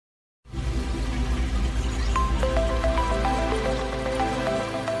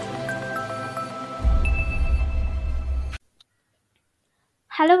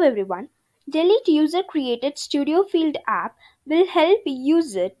Hello everyone. Delete user created studio field app will help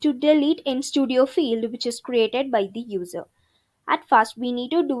user to delete in studio field which is created by the user. At first we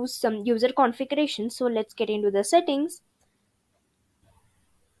need to do some user configuration, so let's get into the settings.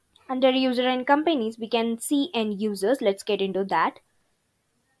 Under user and companies we can see end users. Let's get into that.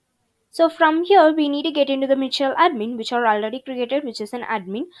 So from here we need to get into the mutual admin which are already created, which is an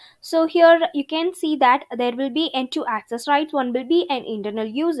admin. So here you can see that there will be two access rights. One will be an internal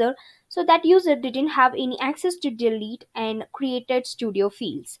user. So that user didn't have any access to delete and created studio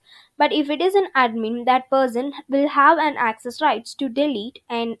fields. But if it is an admin, that person will have an access rights to delete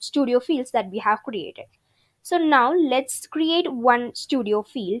and studio fields that we have created. So now let's create one studio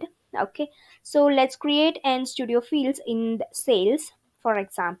field. Okay, so let's create an studio fields in the sales. For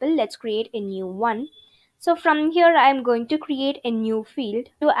example, let's create a new one. So from here I'm going to create a new field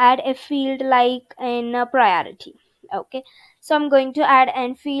to add a field like in a priority. Okay, so I'm going to add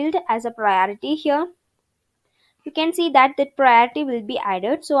a field as a priority here. You can see that the priority will be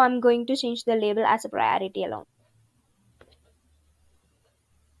added, so I'm going to change the label as a priority alone.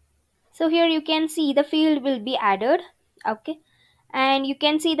 So here you can see the field will be added. Okay, and you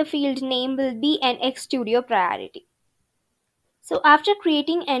can see the field name will be an Xstudio priority. So after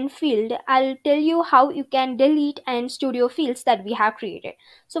creating an field, I'll tell you how you can delete and studio fields that we have created.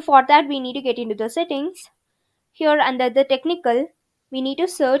 So for that we need to get into the settings. Here under the technical, we need to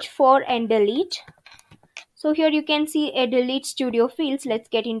search for and delete. So here you can see a delete studio fields. Let's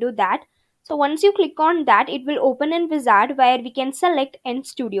get into that. So once you click on that, it will open in wizard where we can select end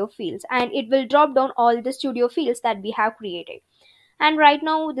studio fields and it will drop down all the studio fields that we have created. And right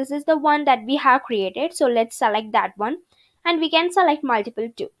now this is the one that we have created. So let's select that one and we can select multiple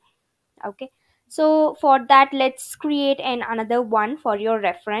too. Okay, so for that let's create another one for your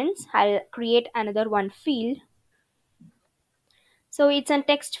reference. I'll create another one field. So it's a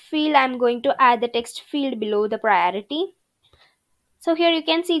text field. I'm going to add the text field below the priority. So here you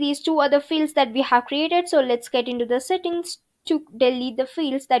can see these two other fields that we have created. So let's get into the settings to delete the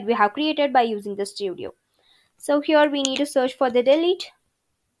fields that we have created by using the studio. So here we need to search for the delete.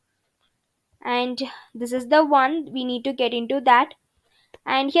 And this is the one we need to get into that.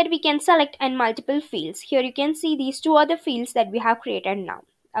 And here we can select and multiple fields. Here you can see these two other fields that we have created now.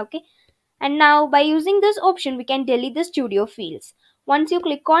 Okay. And now by using this option, we can delete the studio fields. Once you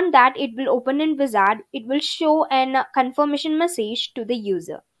click on that, it will open in wizard. It will show a confirmation message to the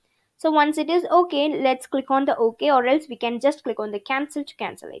user. So once it is okay, let's click on the OK, or else we can just click on the cancel to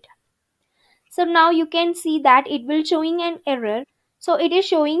cancel it. So now you can see that it will showing an error. So it is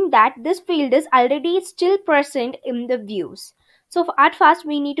showing that this field is already still present in the views. So at first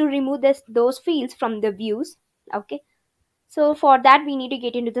we need to remove those fields from the views. Okay. So for that we need to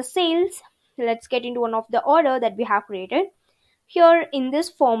get into the sales. Let's get into one of the order that we have created. Here in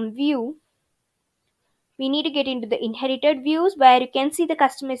this form view, we need to get into the inherited views where you can see the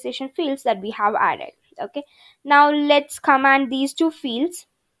customization fields that we have added. Okay. Now let's command these two fields.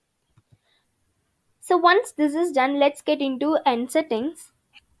 So once this is done, let's get into end settings.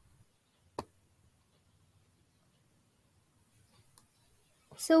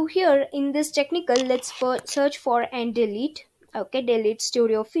 So here in this technical, let's search for and delete. Okay, delete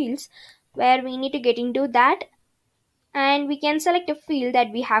studio fields, where we need to get into that. And we can select a field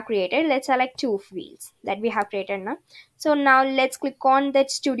that we have created. Let's select two fields that we have created now. So now let's click on that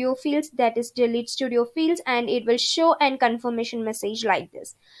studio fields, that is delete studio fields, and it will show a confirmation message like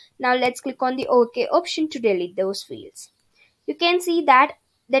this. Now let's click on the OK option to delete those fields. You can see that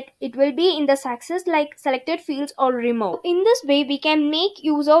it will be in the success like selected fields or removed. In this way we can make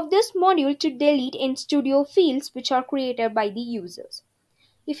use of this module to delete in studio fields which are created by the users.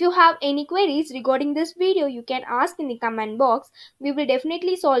 If you have any queries regarding this video, you can ask in the comment box. We will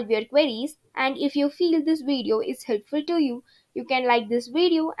definitely solve your queries. And if you feel this video is helpful to you, you can like this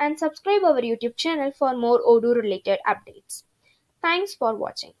video and subscribe our YouTube channel for more Odoo related updates. Thanks for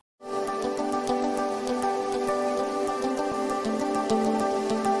watching.